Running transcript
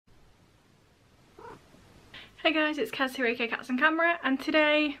Hey guys, it's Kaz here, aka Cats on Camera, and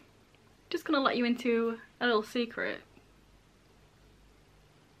today just gonna let you into a little secret.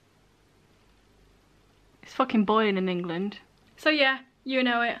 It's fucking boiling in England. So yeah, you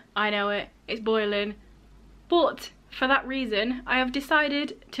know it, I know it, it's boiling. But for that reason, I have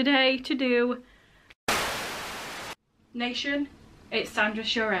decided today to do Nation, it's Sandra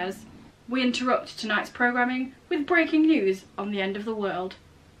Suarez. We interrupt tonight's programming with breaking news on the end of the world.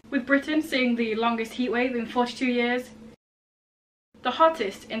 With Britain seeing the longest heatwave in 42 years, the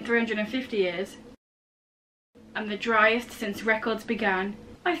hottest in 350 years, and the driest since records began,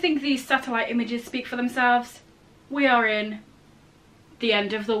 I think these satellite images speak for themselves. We are in the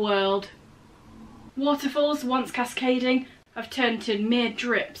end of the world. Waterfalls, once cascading, have turned to mere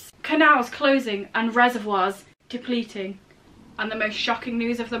drips, canals closing and reservoirs depleting. And the most shocking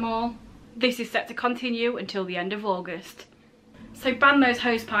news of them all, this is set to continue until the end of August. So ban those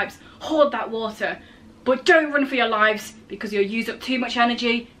hose pipes, hoard that water, but don't run for your lives because you'll use up too much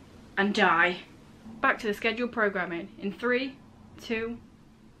energy and die. Back to the scheduled programming in 3, 2...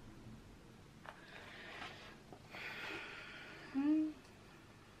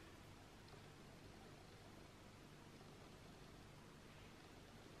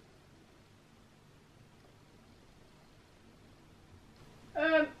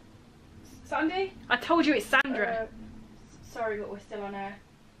 Sandy? I told you it's Sandra. Sorry, but we're still on air.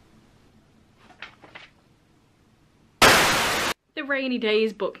 The Rainy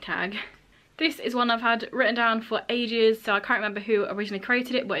Days book tag. This is one I've had written down for ages, so I can't remember who originally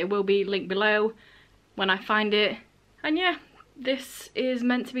created it, but it will be linked below when I find it. And yeah, this is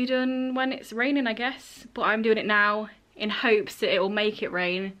meant to be done when it's raining, I guess, but I'm doing it now in hopes that it will make it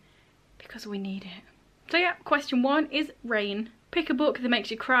rain because we need it. So yeah, question 1 is rain. Pick a book that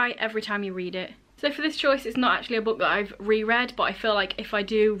makes you cry every time you read it. So for this choice, it's not actually a book that I've reread, but I feel like if I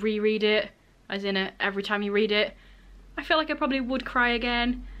do reread it, as in every time you read it, I feel like I probably would cry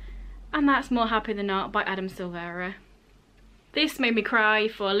again. And that's More Happy Than Not by Adam Silvera. This made me cry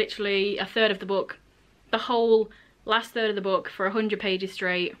for literally a third of the book. The whole last third of the book for 100 pages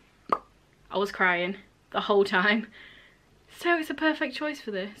straight. I was crying the whole time. So it's a perfect choice for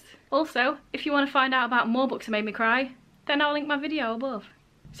this. Also, if you want to find out about more books that made me cry, then I'll link my video above.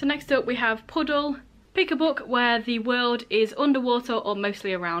 So next up we have Puddle. Pick a book where the world is underwater or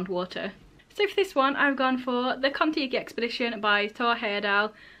mostly around water. So for this one I've gone for The Kon-Tiki Expedition by Thor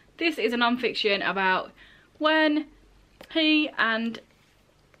Heyerdahl. This is a non-fiction about when he and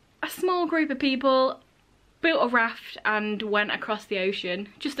a small group of people built a raft and went across the ocean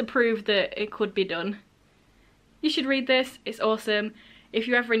just to prove that it could be done. You should read this, it's awesome. If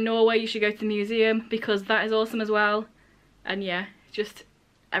you're ever in Norway you should go to the museum because that is awesome as well. And yeah, just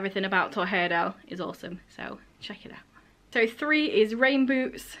everything about Thor Heyerdahl is awesome, so check it out. So 3 is Rain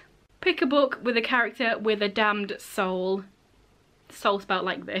Boots. Pick a book with a character with a damned soul. Soul spelt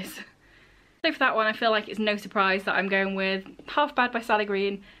like this. So for that one I feel like it's no surprise that I'm going with Half Bad by Sally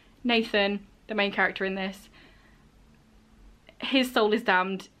Green. Nathan, the main character in this. His soul is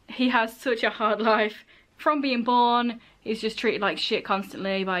damned. He has such a hard life. From being born, he's just treated like shit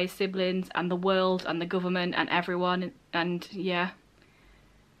constantly by his siblings and the world and the government and everyone, and yeah.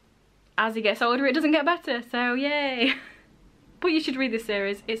 As he gets older it doesn't get better, so yay! But you should read this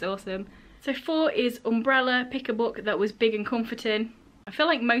series, it's awesome. So 4 is Umbrella. Pick a book that was big and comforting. I feel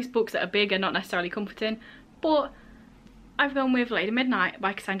like most books that are big are not necessarily comforting, but I've gone with Lady Midnight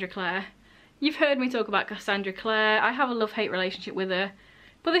by Cassandra Clare. You've heard me talk about Cassandra Clare. I have a love-hate relationship with her,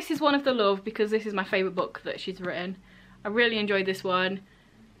 but this is one of the love because this is my favourite book that she's written. I really enjoyed this one.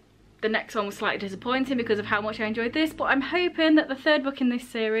 The next one was slightly disappointing because of how much I enjoyed this, but I'm hoping that the 3rd book in this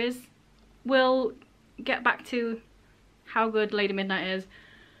series will get back to how good Lady Midnight is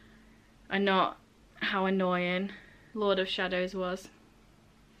and not how annoying Lord of Shadows was.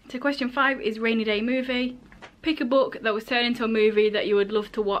 So question 5 is Rainy Day Movie. Pick a book that was turned into a movie that you would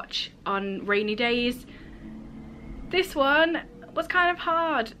love to watch on rainy days. This one was kind of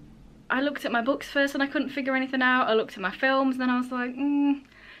hard. I looked at my books first and I couldn't figure anything out. I looked at my films and then I was like,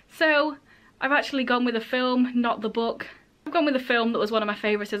 So I've actually gone with a film, not the book. I've gone with a film that was one of my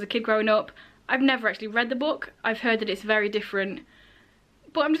favourites as a kid growing up. I've never actually read the book. I've heard that it's very different.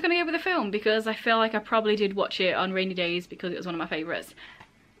 But I'm just going to go with the film because I feel like I probably did watch it on rainy days because it was one of my favourites.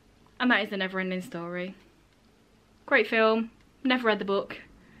 And that is The Never-Ending Story. Great film. Never read the book.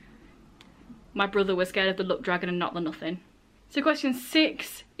 My brother was scared of the luck dragon and not the nothing. So question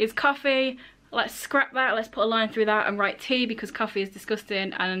 6 is coffee. Let's scrap that, let's put a line through that and write tea because coffee is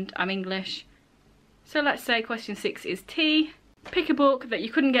disgusting and I'm English. So let's say question 6 is tea. Pick a book that you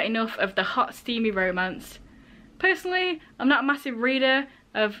couldn't get enough of the hot steamy romance. Personally, I'm not a massive reader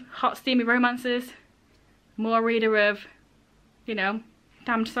of hot steamy romances. more reader of, you know,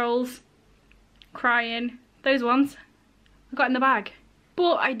 Damned Souls, Crying, those ones I got in the bag.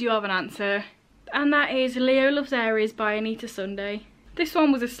 But I do have an answer, and that is Leo Loves Aries by Anita Sunday. This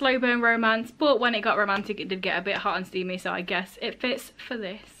one was a slow burn romance, but when it got romantic it did get a bit hot and steamy, so I guess it fits for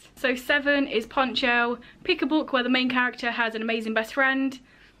this. So 7 is Poncho. Pick a book where the main character has an amazing best friend.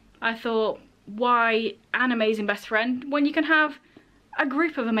 I thought, why an amazing best friend when you can have a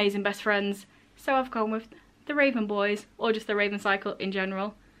group of amazing best friends? So I've gone with The Raven Boys, or just The Raven Cycle in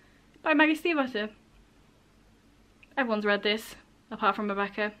general, by Maggie Stiefvater. Everyone's read this, apart from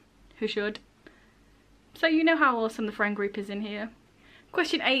Rebecca, who should. So you know how awesome the friend group is in here.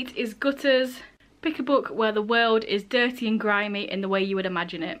 Question 8 is Gutters. Pick a book where the world is dirty and grimy in the way you would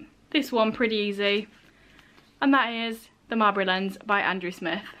imagine it. This one pretty easy, and that is The Marbury Lens by Andrew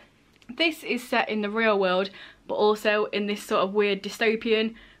Smith. This is set in the real world, but also in this sort of weird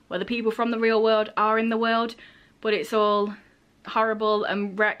dystopian where the people from the real world are in the world, but it's all horrible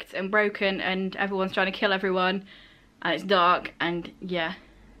and wrecked and broken and everyone's trying to kill everyone, and it's dark and yeah,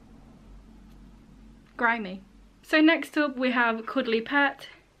 grimy. So next up we have Cuddly Pet.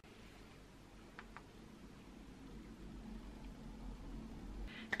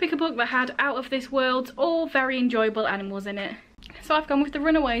 Pick a book that had out of this world or very enjoyable animals in it. So I've gone with The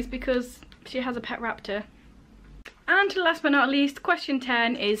Runaways because she has a pet raptor. And last but not least, question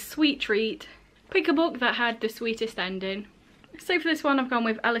 10 is Sweet Treat. Pick a book that had the sweetest ending. So for this one I've gone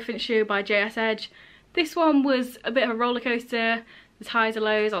with Elephant Shoe by J.S. Edge. This one was a bit of a roller coaster. There's highs and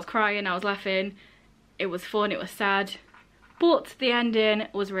lows, I was crying, I was laughing. It was fun, it was sad. But the ending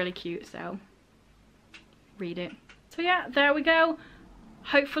was really cute, so read it. So yeah, there we go.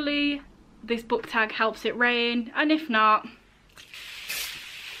 Hopefully this book tag helps it rain, and if not,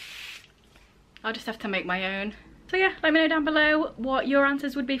 I'll just have to make my own. So yeah, let me know down below what your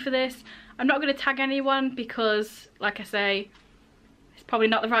answers would be for this. I'm not going to tag anyone because, like I say, it's probably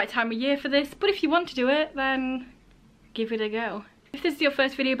not the right time of year for this, but if you want to do it, then give it a go. If this is your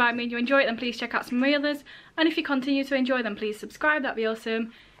first video by me and you enjoy it, then please check out some of my others, and if you continue to enjoy them, please subscribe, that'd be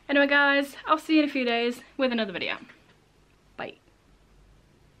awesome. Anyway guys, I'll see you in a few days with another video.